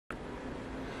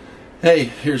Hey,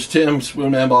 here's Tim, Spoon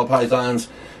Man Ball Pythons.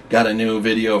 Got a new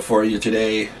video for you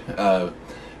today.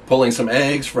 Pulling some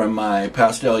eggs from my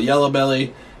Pastel yellow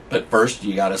belly. But first,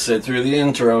 you gotta sit through the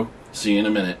intro. See you in a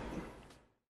minute.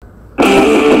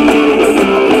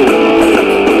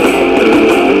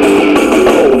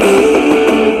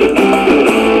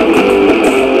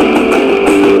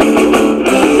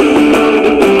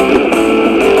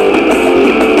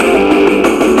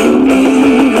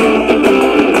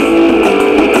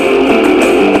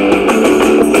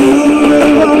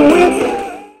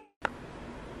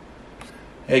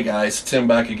 Hey guys, Tim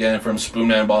back again from Spoon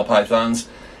Man Ball Pythons.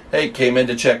 Hey, came in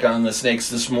to check on the snakes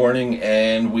this morning,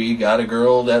 and we got a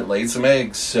girl that laid some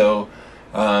eggs. So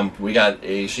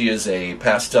she is a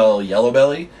pastel yellow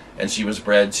belly, and she was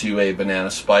bred to a banana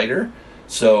spider.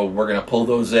 So we're gonna pull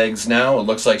those eggs now. It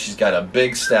looks like she's got a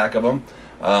big stack of them.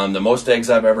 The most eggs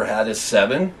I've ever had is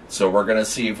 7. So we're gonna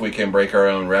see if we can break our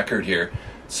own record here.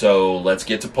 So let's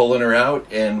get to pulling her out,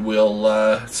 and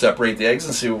we'll separate the eggs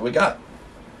and see what we got.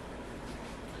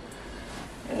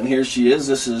 And here she is.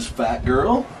 This is Fat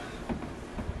Girl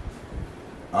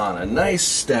on a nice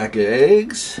stack of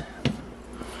eggs.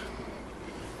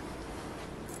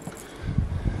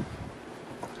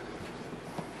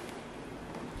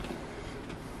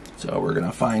 So we're going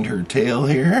to find her tail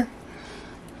here,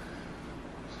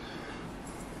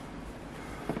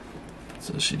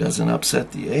 so she doesn't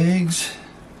upset the eggs.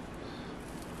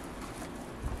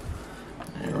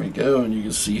 There we go, and you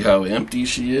can see how empty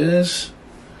she is.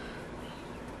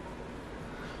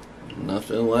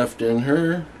 Nothing left in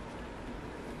her.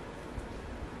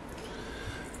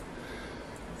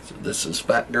 So this is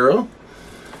Fat Girl.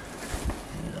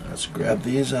 Yeah, let's grab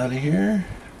these out of here.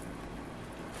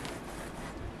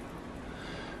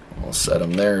 We'll set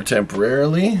them there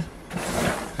temporarily.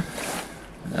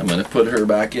 I'm going to put her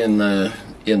back in the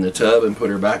tub and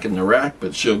put her back in the rack,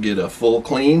 but she'll get a full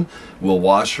clean. We'll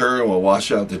wash her and we'll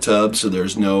wash out the tub so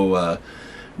there's no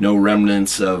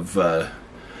remnants of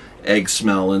egg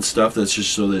smell and stuff. That's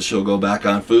just so that she'll go back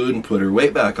on food and put her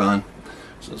weight back on.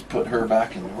 So let's put her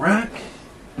back in the rack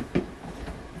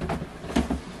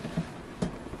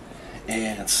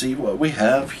and see what we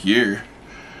have here.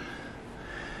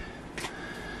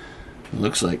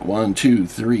 Looks like 1, 2,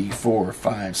 3, 4,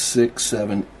 5, 6,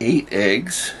 7, 8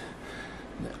 eggs.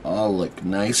 They all look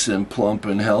nice and plump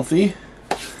and healthy.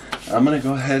 I'm gonna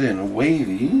go ahead and weigh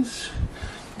these.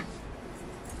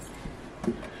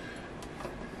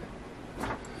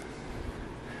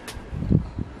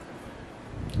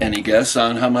 Any guess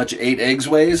on how much 8 eggs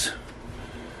weighs?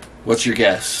 What's your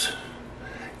guess?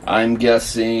 I'm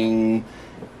guessing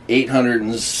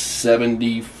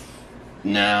 870,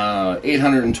 no,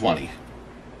 820.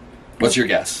 What's your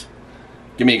guess?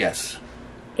 Give me a guess.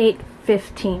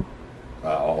 815.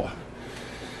 Oh.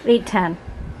 810.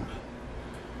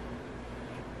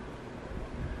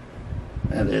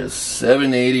 That is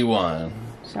 781.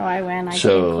 So I win. I came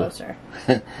closer.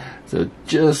 So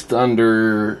just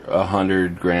under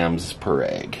 100 grams per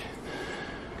egg.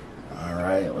 All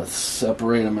right, let's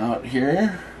separate them out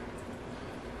here.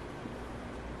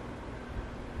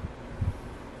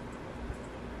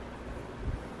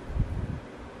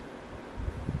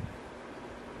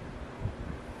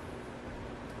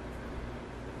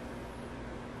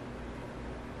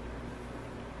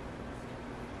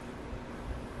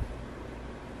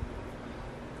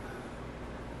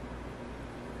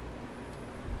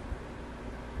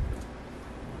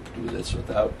 Do this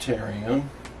without tearing them.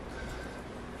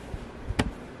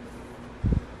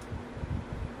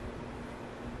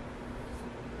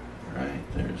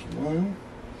 Alright, there's 1.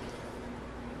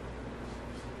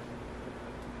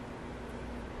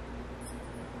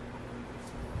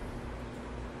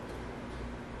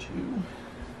 2.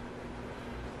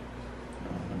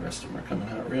 Oh, the rest of them are coming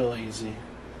out real easy.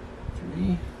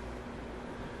 3.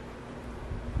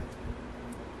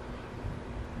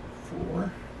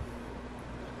 4.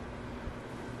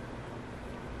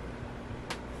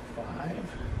 5.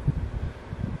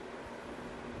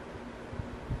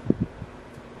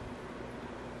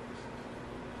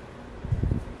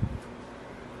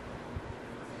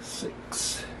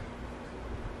 6.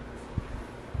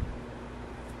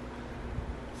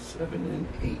 7 and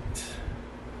 8.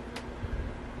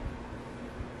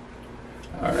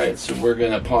 Alright, so we're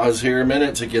going to pause here a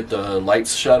minute to get the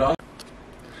lights shut off.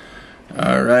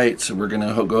 Alright, so we're going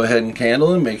to go ahead and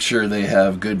candle them, make sure they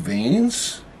have good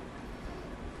veins.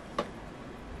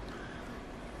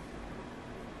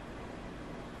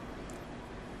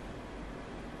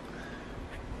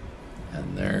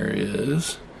 And there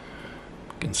is,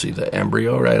 you can see the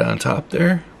embryo right on top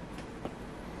there.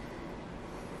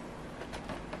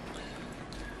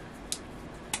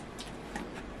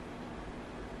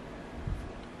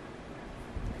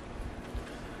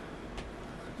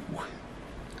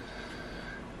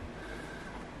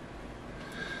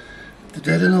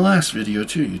 Did that in the last video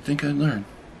too. You'd think I'd learn.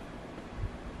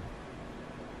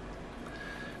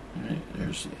 Alright,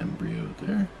 there's the embryo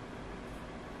there.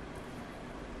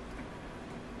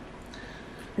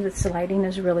 The lighting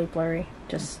is really blurry,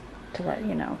 just to let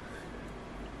you know.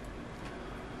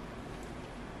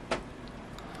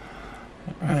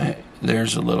 Alright,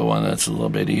 there's a little one that's a little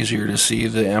bit easier to see.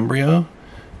 The embryo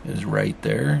is right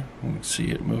there. You can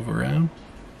see it move around.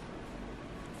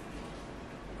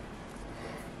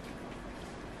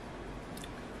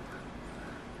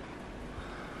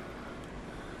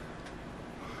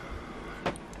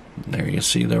 There you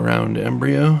see the round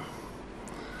embryo.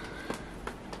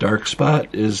 Dark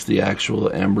spot is the actual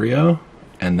embryo,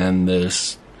 and then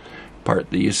this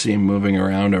part that you see moving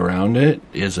around it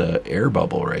is a air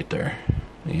bubble right there.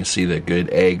 And you see the good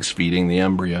eggs feeding the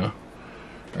embryo,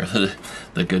 or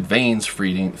the good veins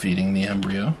feeding the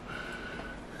embryo.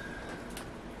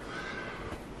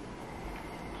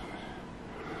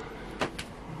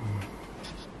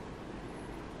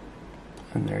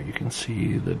 And there you can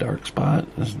see the dark spot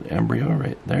is the embryo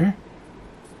right there.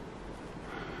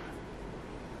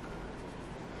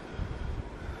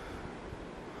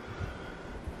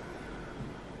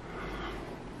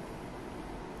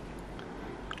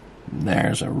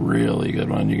 There's a really good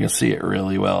one. You can see it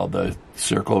really well. The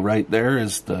circle right there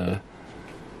is the,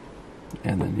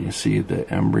 and then you see the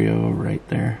embryo right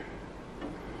there.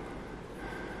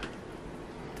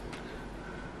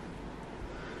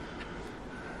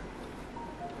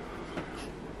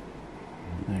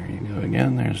 There you go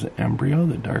again. There's the embryo,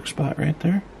 the dark spot right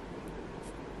there.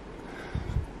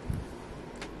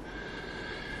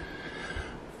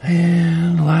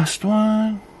 And last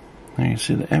one. There you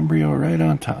see the embryo right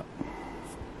on top.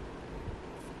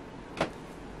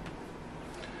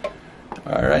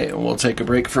 Alright, we'll take a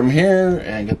break from here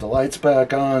and get the lights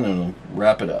back on and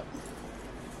wrap it up.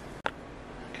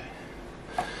 Okay.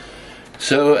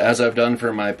 So, as I've done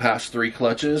for my past 3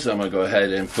 clutches, I'm going to go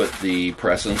ahead and put the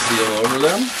press and seal over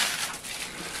them.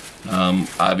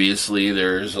 Obviously,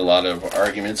 there's a lot of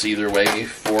arguments either way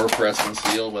for press and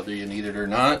seal, whether you need it or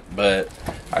not, but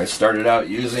I started out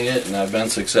using it and I've been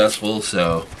successful,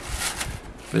 so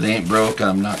if it ain't broke,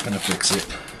 I'm not going to fix it.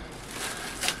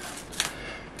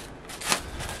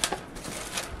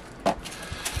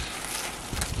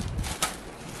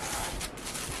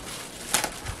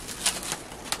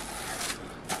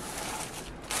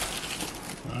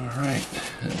 Alright,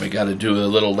 we got to do a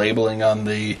little labeling on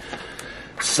the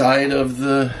side of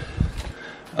the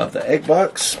egg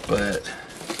box, but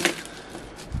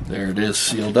there it is,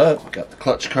 sealed up, got the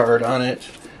clutch card on it,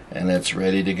 and it's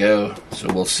ready to go.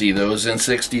 So we'll see those in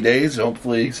 60 days,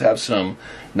 hopefully have some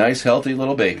nice healthy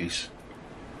little babies.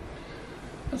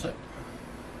 That's it.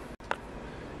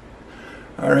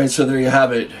 Alright, so there you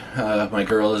have it. My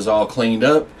girl is all cleaned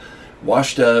up,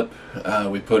 washed up.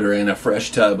 We put her in a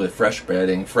fresh tub with fresh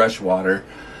bedding, fresh water.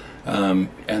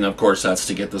 And of course that's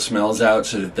to get the smells out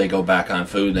so that they go back on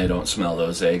food and they don't smell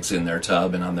those eggs in their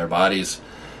tub and on their bodies.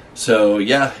 So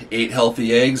yeah, 8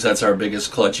 healthy eggs. That's our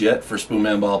biggest clutch yet for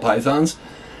spoonman ball pythons.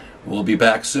 We'll be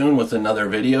back soon with another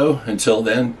video. Until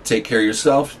then, take care of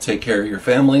yourself, take care of your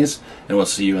families, and we'll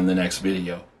see you in the next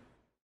video.